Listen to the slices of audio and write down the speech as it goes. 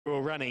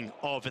Running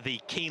of the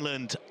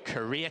Keeneland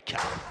Career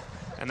Cup.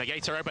 And the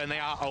gates are open, they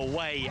are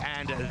away,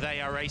 and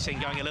they are racing,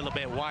 going a little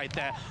bit wide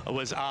there.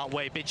 Was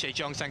Wei Biche,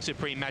 Zhongsang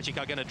Supreme Magic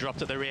are going to drop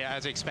to the rear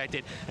as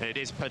expected. And it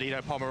is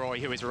Perdido Pomeroy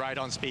who is right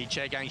on speed.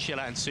 Chegang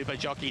Schiller and Super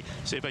Jockey.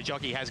 Super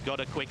Jockey has got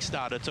a quick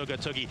start. Tuga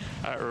Tugi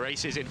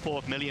races in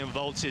fourth. Million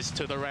Volts is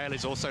to the rail,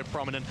 is also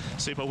prominent.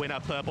 Super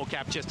Winner, Purple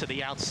Cap just to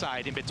the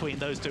outside. In between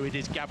those two, it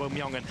is Gabo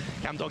Myong, and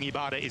Kamdong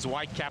Ibada is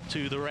White Cap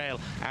to the rail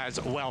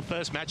as well.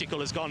 First Magical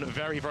has gone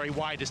very, very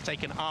wide, has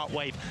taken Art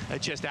Wave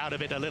just out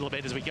of it a little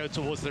bit as we go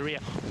towards the rear.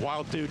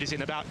 Wild Dude is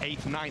in about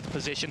 8th, 9th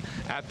position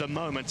at the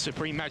moment.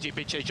 Supreme Magic,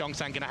 Biche,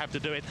 Zhongsang going to have to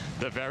do it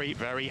the very,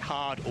 very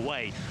hard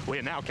way.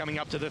 We're now coming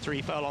up to the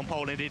 3 furlong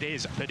pole, and it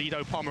is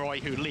Perdido Pomeroy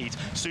who leads.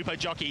 Super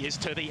Jockey is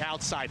to the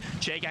outside.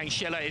 Chegang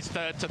Schiller is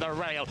third to the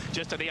rail.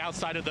 Just to the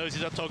outside of those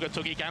is a Tuga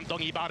Tugi.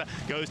 Kamdong Ibada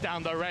goes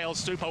down the rail.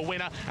 Super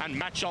Winner and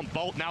Match on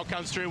Bolt now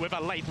comes through with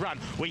a late run.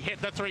 We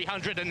hit the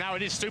 300, and now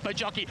it is Super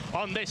Jockey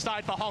on this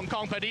side for Hong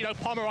Kong. Perdido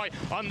Pomeroy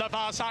on the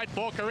far side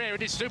for Career.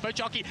 It is Super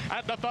Jockey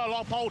at the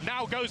furlong pole.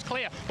 Now goes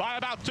clear by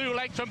about 2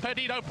 lengths from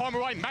Perdido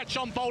Pomeroy. Match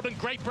on Bold and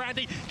Great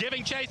Brandy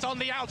giving chase on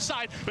the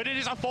outside, but it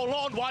is a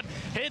forlorn one.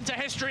 Into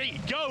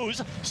history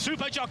goes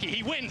Super Jockey.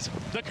 He wins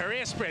the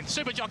career sprint.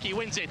 Super Jockey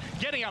wins it.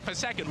 Getting up a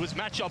second was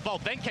Match on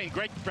Bold. Then came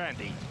Great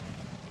Brandy.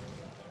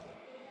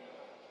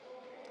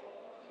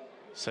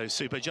 So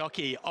Super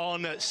Jockey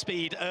on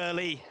speed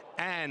early,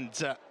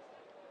 and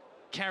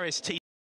KARIS